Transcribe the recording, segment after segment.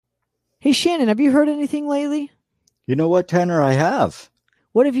Hey, Shannon, have you heard anything lately? You know what, Tanner? I have.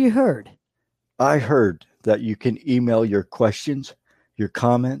 What have you heard? I heard that you can email your questions, your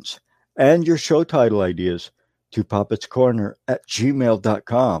comments, and your show title ideas to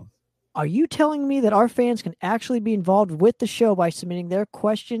puppetscorner@gmail.com. Are you telling me that our fans can actually be involved with the show by submitting their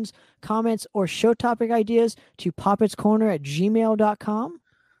questions, comments, or show topic ideas to poppetscorner@gmail.com?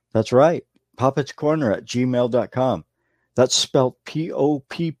 That's right. Puppetscorner@gmail.com. That's spelled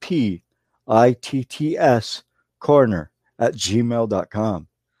POPPITTS corner@gmail.com.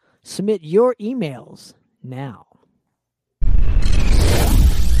 Submit your emails now.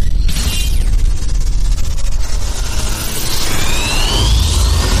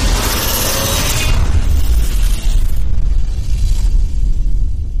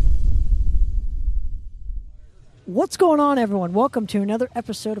 What's going on, everyone? Welcome to another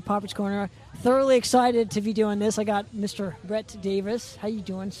episode of Popper's Corner. Thoroughly excited to be doing this. I got Mr. Brett Davis. How you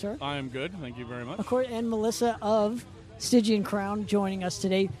doing, sir? I am good. Thank you very much. Of course, and Melissa of Stygian Crown joining us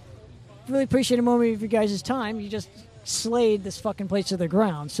today. Really appreciate a moment of your guys' time. You just slayed this fucking place to the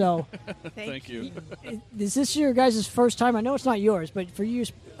ground. So, Thank you. Is this your guys' first time? I know it's not yours, but for you,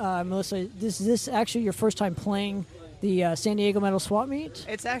 Melissa, is this actually your first time playing the San Diego Metal Swap Meet?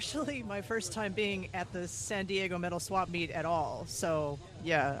 It's actually my first time being at the San Diego Metal Swap Meet at all. So,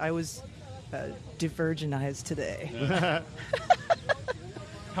 yeah, I was de-virginized today. Yeah.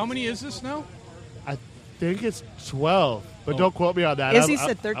 How many is this now? I think it's 12, but don't quote me on that. Izzy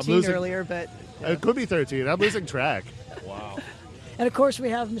said 13 earlier, but... It could be 13. I'm losing track. Wow. And, of course, we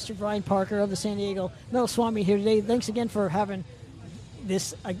have Mr. Brian Parker of the San Diego Metal Swap Meet here today. Thanks again for having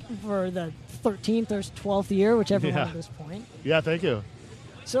this for the 13th or 12th year, whichever one at this point. Yeah, thank you.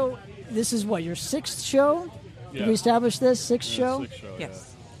 So this is what, your sixth show? Yeah. Did we establish this? Sixth show? Sixth show, Yes.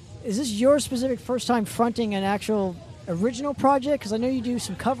 Is this your specific first time fronting an actual original project? Because I know you do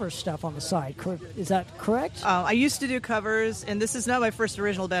some cover stuff on the side. Is that correct? I used to do covers, and this is not my first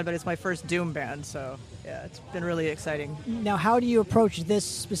original band, but it's my first Doom band. So, yeah, it's been really exciting. Now, how do you approach this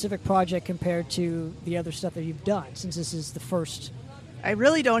specific project compared to the other stuff that you've done, since this is the first? I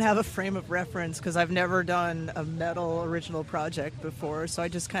really don't have a frame of reference because I've never done a metal original project before. So I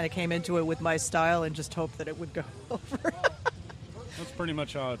just kind of came into it with my style and just hoped that it would go over. That's pretty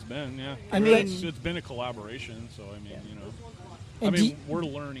much how it's been, yeah. I mean- it's been a collaboration, so, I mean, you know. And We're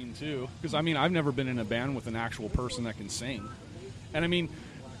learning, too. Because, I mean, I've never been in a band with an actual person that can sing. And, I mean,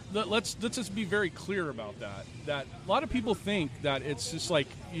 let's just be very clear about that. That a lot of people think that it's just like,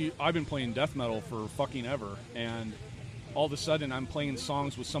 I've been playing death metal for fucking ever, and all of a sudden I'm playing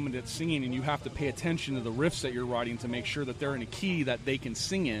songs with someone that's singing, and you have to pay attention to the riffs that you're writing to make sure that they're in a key that they can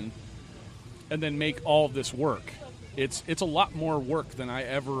sing in, and then make all of this work. It's a lot more work than I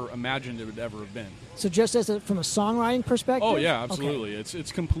ever imagined it would ever have been. So just from a songwriting perspective? Oh yeah, absolutely. Okay.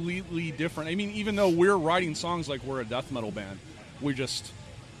 It's completely different. I mean, even though we're writing songs like we're a death metal band, we just,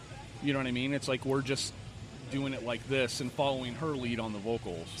 you know what I mean? It's like we're just doing it like this and following her lead on the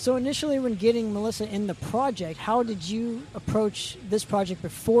vocals. So initially when getting Melissa in the project, how did you approach this project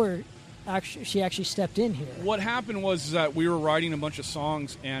before she actually stepped in here? What happened was that we were writing a bunch of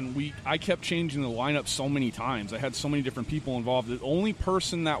songs, and I kept changing the lineup so many times. I had so many different people involved. The only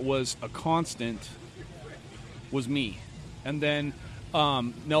person that was a constant was me. And then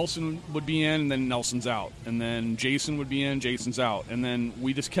Nelson would be in, and then Nelson's out. And then Jason would be in, Jason's out. And then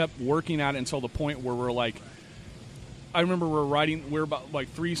we just kept working at it until the point where we're like, I remember we're about like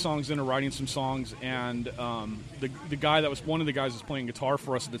 3 songs into writing some songs, and the guy that was one of the guys that's playing guitar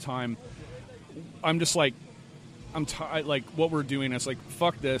for us at the time, I'm just like, like what we're doing. It's like,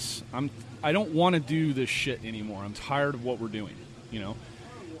 fuck this. I don't want to do this shit anymore. I'm tired of what we're doing, you know?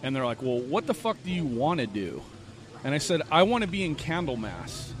 And they're like, well, what the fuck do you want to do? And I said, I want to be in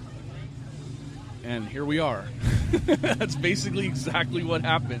Candlemas. And here we are. That's basically exactly what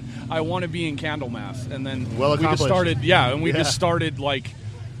happened. I want to be in Candlemas, and then Well we just accomplished. started. We just started like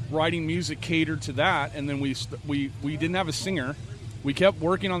writing music catered to that, and then we didn't have a singer. We kept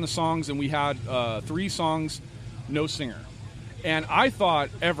working on the songs, and we had 3 songs, no singer. And I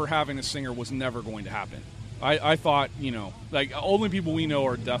thought ever having a singer was never going to happen. I thought, you know, like only people we know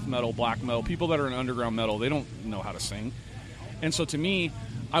are death metal, black metal, people that are in underground metal. They don't know how to sing, and so to me,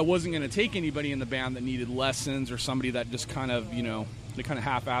 I wasn't going to take anybody in the band that needed lessons or somebody that just kind of, you know, they kind of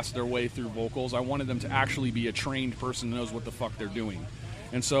half-assed their way through vocals. I wanted them to actually be a trained person who knows what the fuck they're doing.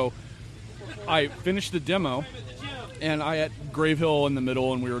 And so I finished the demo, and I had Grave Hill in the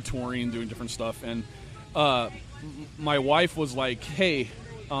middle, and we were touring, doing different stuff. And my wife was like, hey,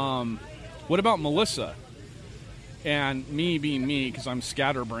 what about Melissa? And me being me, because I'm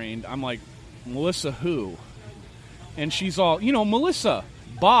scatterbrained, I'm like, Melissa who? And she's all, you know, Melissa,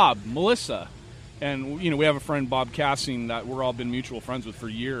 Bob, Melissa. And, we have a friend, Bob Cassing, that we're all been mutual friends with for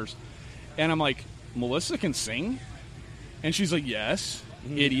years. And I'm like, Melissa can sing? And she's like, yes,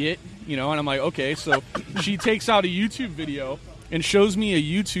 idiot. And I'm like, okay. So she takes out a YouTube video and shows me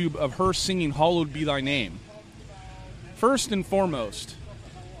a YouTube of her singing Hallowed Be Thy Name. First and foremost,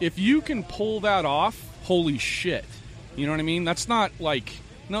 if you can pull that off, holy shit. You know what I mean? That's not like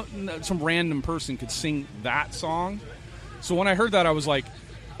no, some random person could sing that song. So when I heard that, I was like,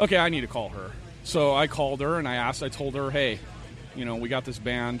 okay, I need to call her. So I called her and I told her, hey, we got this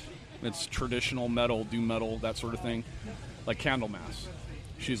band. It's traditional metal, doom metal, that sort of thing, like Candlemass.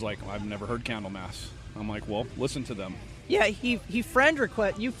 She's like, I've never heard Candlemass. I'm like, well, listen to them. Yeah, you friend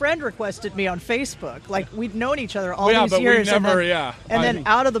requested me on Facebook. Like, we'd known each other all these years. We never, and then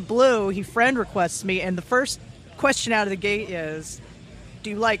out of the blue, he friend requests me, and the first question out of the gate is, do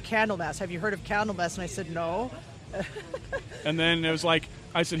you like Candlemass? Have you heard of Candlemass? And I said, no. And then it was like,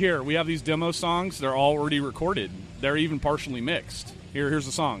 I said, here, we have these demo songs. They're already recorded. They're even partially mixed. Here's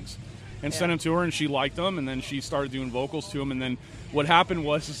the songs. And sent them to her, and she liked them, and then she started doing vocals to them. And then what happened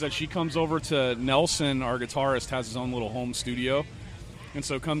is that she comes over to Nelson, our guitarist, has his own little home studio. And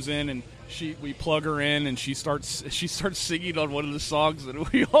so comes in, and we plug her in, and she starts singing on one of the songs, and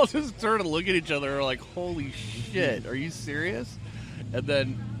we all just turn and look at each other and are like, holy shit, are you serious? And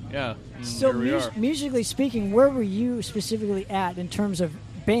then, yeah. So here we are. musically speaking, where were you specifically at in terms of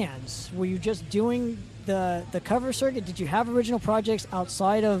bands? Were you just doing the cover circuit? Did you have original projects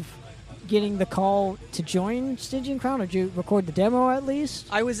outside of getting the call to join Stygian Crown, or did you record the demo at least?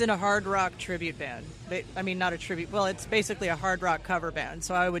 I was in a hard rock tribute band. Not a tribute. Well, it's basically a hard rock cover band.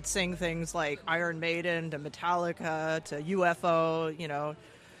 So I would sing things like Iron Maiden to Metallica to UFO,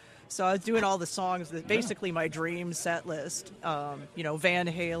 So I was doing all the songs that basically my dream set list. Van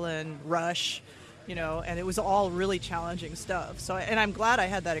Halen, Rush, and it was all really challenging stuff. So, and I'm glad I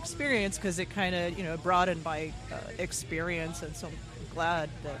had that experience because it kind of, broadened my experience, and so I'm glad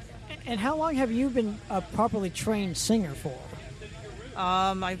that. And how long have you been a properly trained singer for?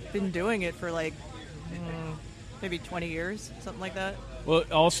 I've been doing it for maybe 20 years, something like that. Well,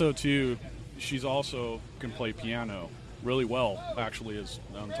 also, too, she's also can play piano really well, actually, is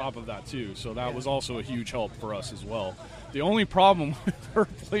on top of that, too. So that was also a huge help for us as well. The only problem with her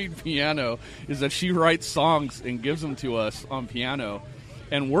playing piano is that she writes songs and gives them to us on piano,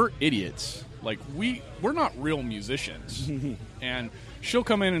 and we're idiots. Like, we're not real musicians. And she'll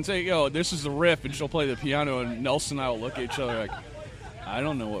come in and say, yo, this is the riff, and she'll play the piano, and Nelson and I will look at each other like, I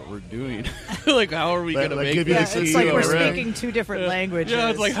don't know what we're doing. Like, how are we going to make this it's into like a we're riff? speaking two different languages. Yeah,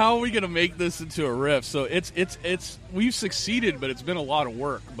 it's like, how are we going to make this into a riff? So it's we've succeeded, but it's been a lot of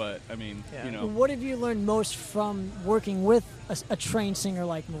work. But, I mean, What have you learned most from working with a trained singer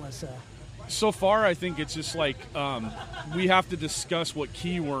like Melissa? So far, I think it's just like we have to discuss what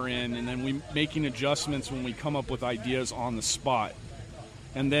key we're in, and then we making adjustments when we come up with ideas on the spot,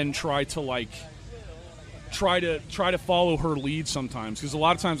 and then try to follow her lead sometimes, because a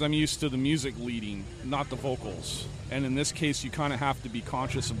lot of times I'm used to the music leading, not the vocals. And in this case, you kind of have to be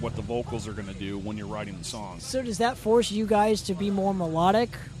conscious of what the vocals are going to do when you're writing the song. So does that force you guys to be more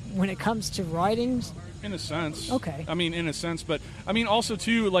melodic when it comes to writing? In a sense. Okay. I mean, in a sense, but I mean, also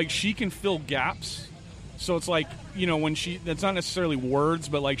too, like, she can fill gaps. So it's like, when that's not necessarily words,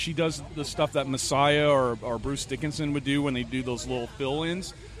 but like she does the stuff that Messiah or Bruce Dickinson would do when they do those little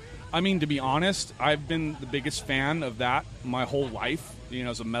fill-ins. I mean, to be honest, I've been the biggest fan of that my whole life,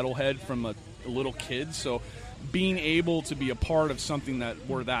 as a metalhead from a little kid. So being able to be a part of something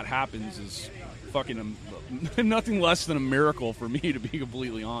where that happens is fucking nothing less than a miracle for me, to be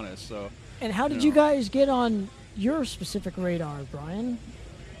completely honest. So. And how did you guys get on your specific radar, Brian?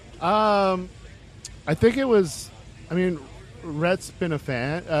 I think it was. I mean, Rhett's been a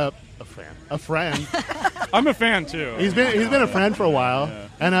friend. I'm a fan too. He's been a friend for a while,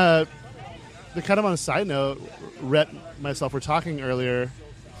 and the kind of on a side note, Rhett and myself were talking earlier.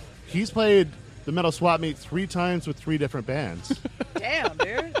 He's played the Metal Swap Meet 3 times with 3 different bands. Damn,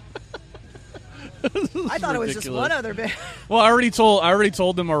 dude. I thought it was just one other band. Well, I already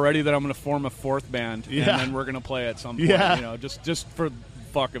told them already that I'm going to form a 4th band, and then we're going to play at some point. Yeah. Just for the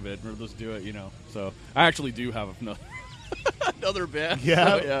fuck of it, or let's do it. So I actually do have another band.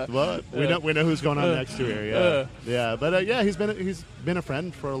 Yeah, so, yeah. Well, we know who's going on next to here. Yeah, But he's been a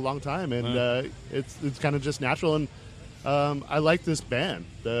friend for a long time, and it's kind of just natural. And I like this band,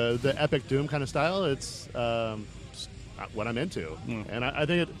 the epic doom kind of style. It's what I'm into, and I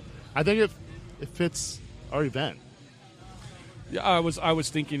think it fits our event. Yeah, I was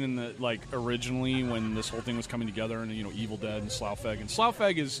thinking in the originally when this whole thing was coming together, and Evil Dead and Slough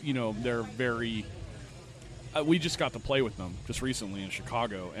Feg is they're very we just got to play with them just recently in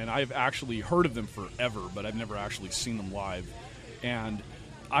Chicago, and I've actually heard of them forever, but I've never actually seen them live. And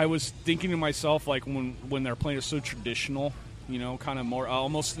I was thinking to myself, like, when they're playing, it's so traditional, you know, kind of more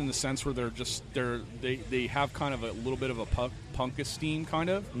almost in the sense where they have kind of a little bit of a punk esteem, kind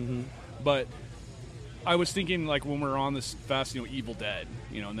of. Mm-hmm. But I was thinking, like, when we were on this fest, you know, Evil Dead,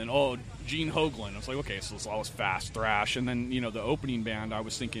 you know, and then Gene Hoglan. I was like, okay, so it's always fast thrash, and then, you know, the opening band, I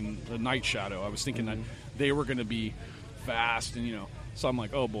was thinking the Night Shadow. I was thinking that they were going to be fast, and, you know, so I'm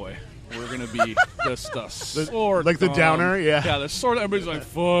like, oh boy, we're going to be the sword, like the downer, yeah, the sword. Everybody's like,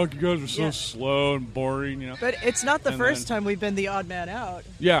 fuck, you guys are so slow and boring, you know. But it's not the first time we've been the odd man out.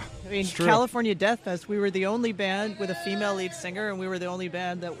 Yeah, I mean, California Death Fest, we were the only band with a female lead singer, and we were the only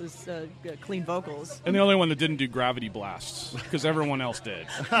band that was clean vocals. And the only one that didn't do gravity blasts, because everyone else did.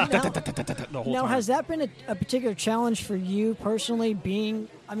 The whole now, time. has that been a particular challenge for you personally,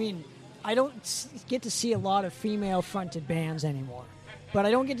 I mean, I don't get to see a lot of female-fronted bands anymore. But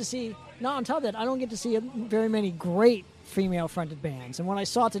I don't get to see, on top of that, I don't get to see very many great female-fronted bands. And what I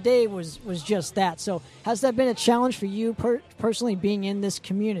saw today was just that. So has that been a challenge for you personally, being in this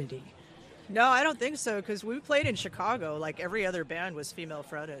community? No, I don't think so, because we played in Chicago. Like, every other band was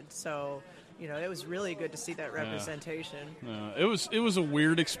female-fronted. So, you know, it was really good to see that representation. It was a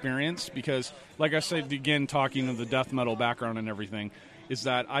weird experience because, like I said, again, talking of the death metal background and everything, is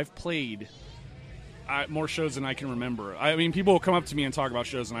that I've played more shows than I can remember. I mean, people will come up to me and talk about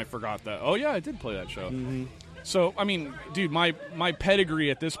shows, and I forgot that. Oh, yeah, I did play that show. Mm-hmm. So, I mean, dude, my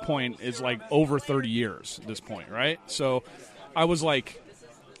pedigree at this point is, like, over 30 years at this point, right? So I was, like,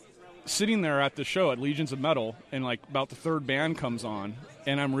 sitting there at the show at Legions of Metal, and, like, about the third band comes on,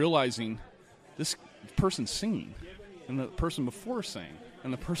 and I'm realizing this person's singing, and the person before sang.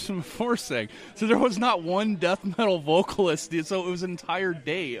 And the person before sang. So there was not one death metal vocalist. So it was an entire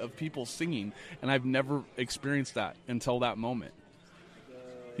day of people singing, and I've never experienced that until that moment.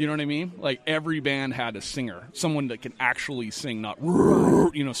 You know what I mean? Like, every band had a singer, someone that can actually sing, not,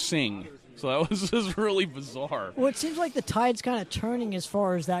 you know, sing. So that was really bizarre. Well, it seems like the tide's kind of turning as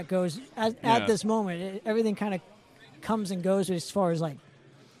far as that goes. At this moment, everything kind of comes and goes as far as, like,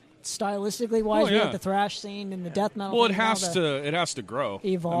 stylistically wise, with the thrash scene and the death metal. Well, it has to grow.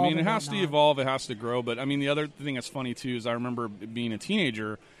 Evolve. I mean, it has to evolve. It has to grow. But I mean, the other thing that's funny too is I remember being a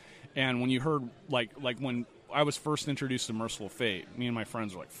teenager, and when you heard like when I was first introduced to Merciful Fate, me and my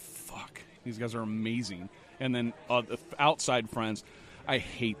friends were like, "Fuck, these guys are amazing." And then the outside friends, I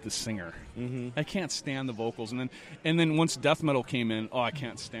hate the singer. Mm-hmm. I can't stand the vocals. And then once death metal came in, I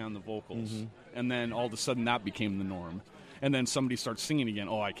can't stand the vocals. Mm-hmm. And then all of a sudden that became the norm. And then somebody starts singing again.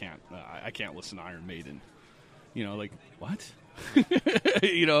 I can't listen to Iron Maiden. You know, like, what?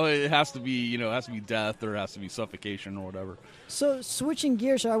 You know, it has to be death, or it has to be suffocation or whatever. So switching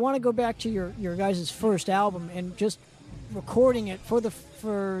gears, I want to go back to your guys' first album and just recording it for the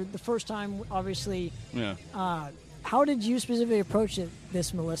first time, obviously. Yeah. How did you specifically approach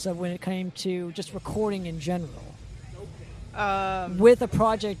this, Melissa, when it came to just recording in general? With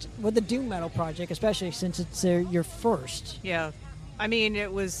the doom metal project, especially since it's your first. Yeah. I mean,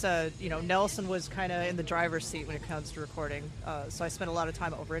 it was, Nelson was kind of in the driver's seat when it comes to recording. So I spent a lot of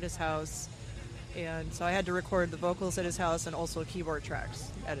time over at his house. And so I had to record the vocals at his house and also keyboard tracks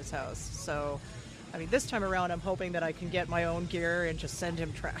at his house. So, I mean, this time around, I'm hoping that I can get my own gear and just send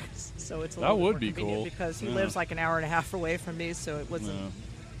him tracks. So it's a little more convenient cool. Because he lives like an hour and a half away from me, so it wasn't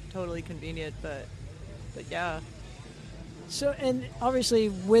totally convenient. But yeah. So, and obviously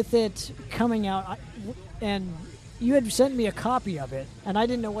with it coming out, and you had sent me a copy of it, and I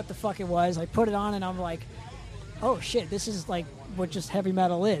didn't know what the fuck it was. I put it on, and I'm like, oh shit, this is like what just heavy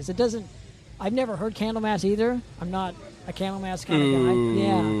metal is. I've never heard Candlemass either. I'm not a Candlemass kind of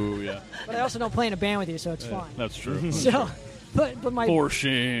guy. Yeah. But I also don't play in a band with you, so it's fine. That's true. So, but my... For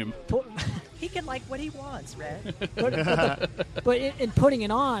shame. He can like what he wants, Red. But in putting it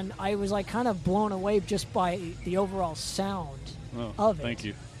on, I was like kind of blown away just by the overall sound of it. Thank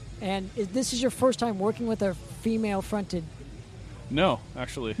you. And this is your first time working with a female-fronted... No,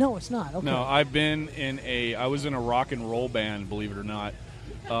 actually. No, it's not. Okay. No, I was in a rock and roll band, believe it or not.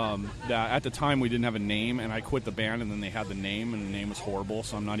 That at the time we didn't have a name, and I quit the band, and then they had the name, and the name was horrible,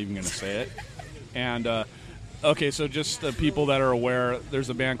 so I'm not even going to say it. And... okay, so just the people that are aware, there's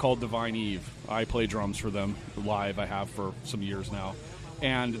a band called Divine Eve. I play drums for them live. I have for some years now.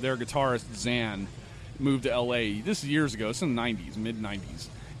 And their guitarist, Zan, moved to L.A. This is years ago. It's in the 90s, mid-90s.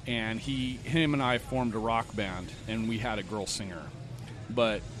 And him and I formed a rock band, and we had a girl singer.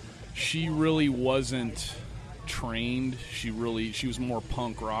 But she really wasn't trained. She was more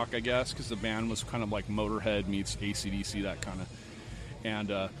punk rock, I guess, because the band was kind of like Motorhead meets AC/DC, that kind of. and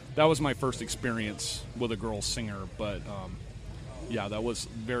that was my first experience with a girl singer. But yeah, that was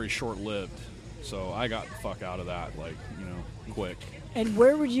very short-lived. So I got the fuck out of that, like, quick. And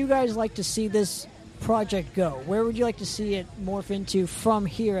where would you guys like to see this project go? Where would you like to see it morph into from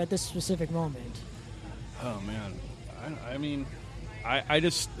here at this specific moment? Oh man, I mean, I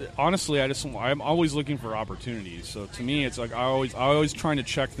just honestly, I'm always looking for opportunities. So to me, it's like I always trying to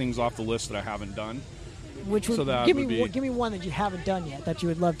check things off the list that I haven't done. Which would, so give me one that you haven't done yet that you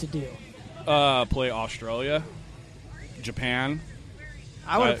would love to do. Play Australia, Japan.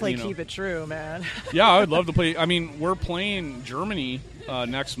 I want to play Keep It True, man. Yeah, I would love to play. I mean, we're playing Germany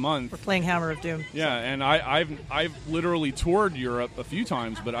next month. We're playing Hammer of Doom. Yeah, and I've literally toured Europe a few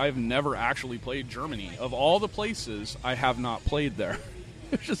times, but I've never actually played Germany. Of all the places, I have not played there.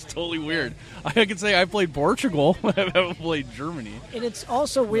 It's just totally weird. I could say I played Portugal, but I haven't played Germany. And it's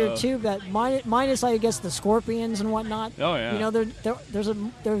also weird too that minus I guess the Scorpions and whatnot. Oh yeah. There's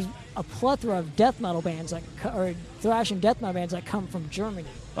a plethora of death metal bands or thrash and death metal bands that come from Germany.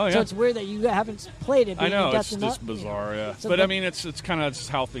 Oh yeah. So it's weird that you haven't played it. I know, it's just bizarre, yeah. So, but I mean, it's kind of just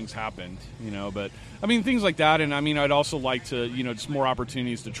how things happened, But I mean, things like that, and I mean, I'd also like to, just more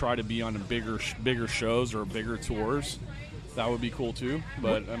opportunities to try to be on bigger shows or bigger tours. That would be cool too.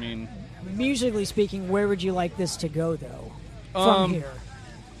 But I mean, musically speaking, where would you like this to go though? From here.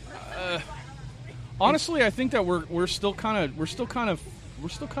 Honestly, I think that we're still kind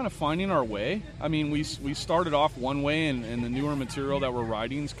of finding our way. I mean, we started off one way, and the newer material that we're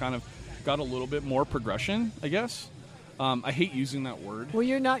writing's kind of got a little bit more progression, I guess. I hate using that word. Well,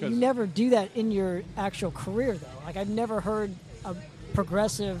 you never do that in your actual career, though. Like, I've never heard a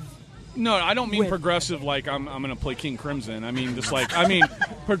progressive. No, I don't mean progressive like I'm going to play King Crimson. I mean, just like,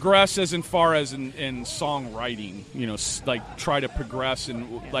 progress as in far as in songwriting, like try to progress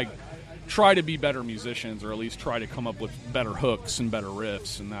and like try to be better musicians, or at least try to come up with better hooks and better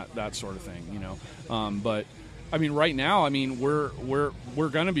riffs and that sort of thing, But I mean, right now, I mean, we're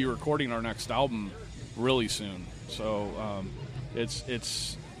going to be recording our next album really soon. So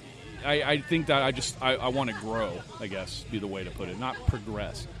I think that I want to grow, I guess, be the way to put it, not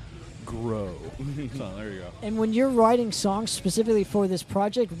progress. Grow. So there you go. And when you're writing songs specifically for this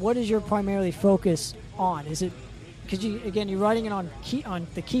project, what is your primarily focus on? Is it because you're writing it on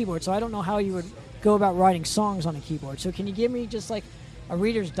the keyboard, so I don't know how you would go about writing songs on a keyboard. So can you give me just like a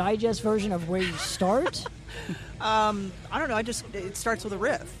Reader's Digest version of where you start? I don't know. It starts with a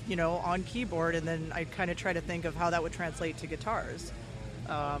riff, on keyboard, and then I kind of try to think of how that would translate to guitars.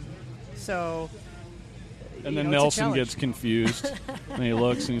 And then Nelson gets confused, and he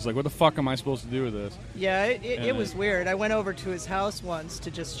looks, and he's like, what the fuck am I supposed to do with this? Yeah, it was weird. I went over to his house once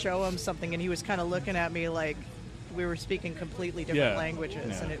to just show him something, and he was kind of looking at me like we were speaking completely different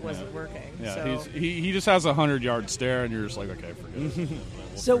languages, and it wasn't working. Yeah, so. he just has a 100-yard stare, and you're just like, okay, forget it.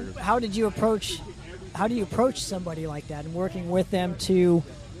 So how do you approach somebody like that and working with them to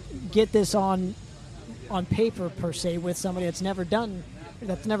get this on paper, per se, with somebody that's never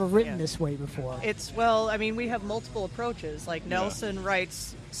written this way before? We have multiple approaches. Like Nelson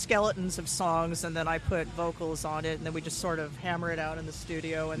writes skeletons of songs, and then I put vocals on it, and then we just sort of hammer it out in the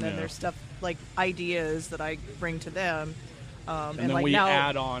studio, and then there's stuff like ideas that I bring to them. And then like we now,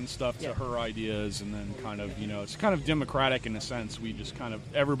 add on stuff to her ideas, and then kind of, it's kind of democratic in a sense. We just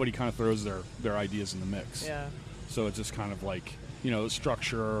everybody kind of throws their ideas in the mix. Yeah. So it's just kind of like,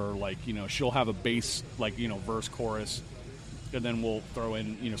 structure, or like, she'll have a bass, like, verse, chorus, and then we'll throw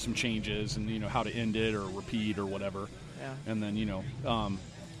in, some changes and, how to end it or repeat or whatever. Yeah. And then,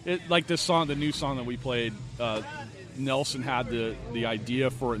 like this song, the new song that we played, Nelson had the idea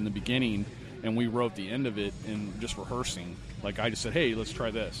for it in the beginning, and we wrote the end of it in just rehearsing. Like, I just said, hey, let's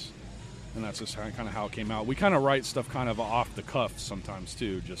try this. And that's just kind of how it came out. We kind of write stuff kind of off the cuff sometimes,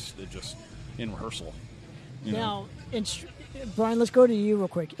 too, just in rehearsal. Now, Brian, let's go to you real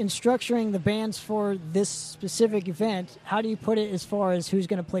quick. In structuring the bands for this specific event, how do you put it as far as who's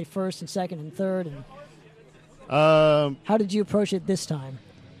going to play first and second and third? And how did you approach it this time?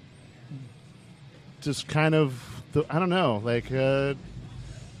 Just kind of, I don't know. Like, I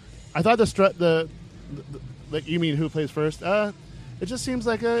thought like, you mean who plays first? It just seems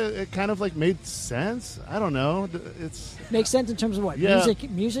like it kind of like made sense. I don't know. It's makes sense in terms of what? Yeah.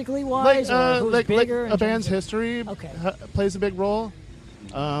 Musically wise, or who's bigger? Like a band's history plays a big role.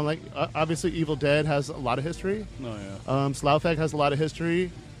 Obviously, Evil Dead has a lot of history. Oh yeah. Slaufek has a lot of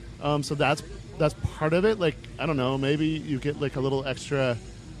history. So that's part of it. Like, I don't know. Maybe you get like a little extra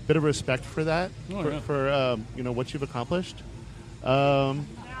bit of respect for that, for what you've accomplished.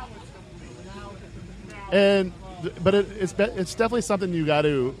 But it's definitely something you got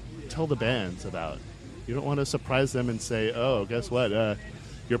to tell the bands about. You don't want to surprise them and say, "Oh, guess what?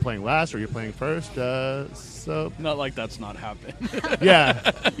 You're playing last or you're playing first." So Not like that's not happened.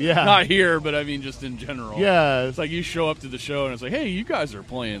 yeah, yeah, Not here, but I mean just in general. yeah, It's like you show up to the show and it's like, hey, you guys are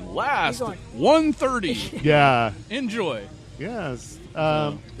playing last, You're 1:30. yeah, Enjoy. yes.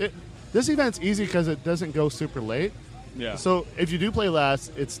 This event's easy because it doesn't go super late. Yeah. So if you do play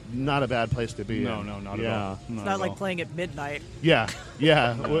last, it's not a bad place to be. no, in. not yeah. at all. It's not like playing at midnight. Yeah,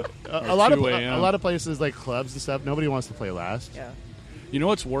 yeah. a Or lot of 2 a.m. a lot of places like clubs and stuff. Nobody wants to play last. Yeah. You know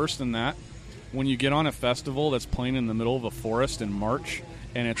what's worse than that? When you get on a festival that's playing in the middle of a forest in March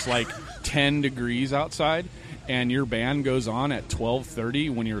and it's like 10 degrees outside and your band goes on at 12:30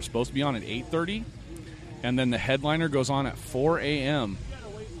 when you're supposed to be on at 8:30 and then the headliner goes on at 4 a.m.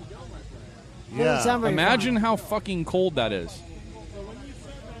 Doesn't sound very Imagine fun. how fucking cold that is.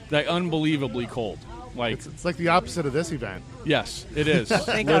 Like unbelievably cold. Like It's like the opposite of this event. yes, it is.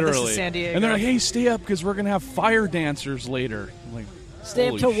 Thank God literally. this is San Diego. And they're like, "Hey, stay up because we're gonna have fire dancers later." I'm like, Stay up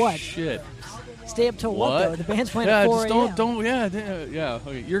holy till what? Shit. Stay up till what, though? The band's playing yeah, at 4 just a.m. don't. Yeah.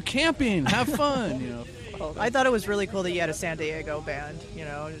 Okay. You're camping. Have fun. I thought it was really cool that you had a San Diego band.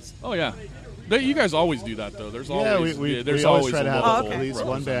 It's, Oh yeah. You guys always do that though. There's Yeah, always we there's always always try to a have local okay. at least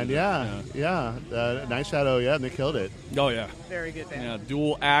one band. representative. Yeah. Night Shadow, yeah, and they killed it. Oh yeah. very good band. Yeah.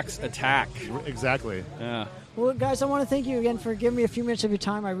 Dual axe attack. Exactly. Yeah. Well, guys, I want to thank you again for giving me a few minutes of your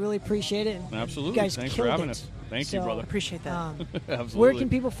time. I really appreciate it. And Absolutely. You guys Thanks for killed having it. us. Thank you, So, brother. Appreciate that. Absolutely. Where can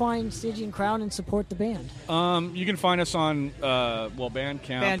people find Stygian Crown and support the band? You can find us on Bandcamp.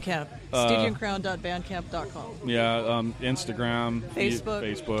 Bandcamp. StygianCrown.bandcamp.com. Yeah. Instagram.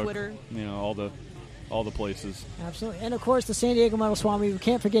 Facebook, Twitter. All the places. Absolutely. And, of course, the San Diego Metal Swami. We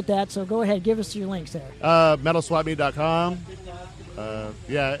can't forget that, so go ahead. Give us your links there. MetalSwapMeet.com.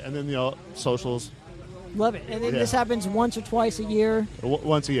 Yeah, and then socials. Love it. And then Yeah. this happens once or twice a year.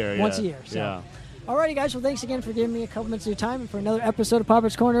 Once a year. Once yeah. a year, so. Yeah. Alrighty, guys. Well, thanks again for giving me a couple minutes of your time. And for another episode of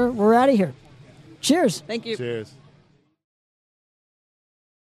Popper's Corner, we're out of here. Cheers. Thank you. Cheers.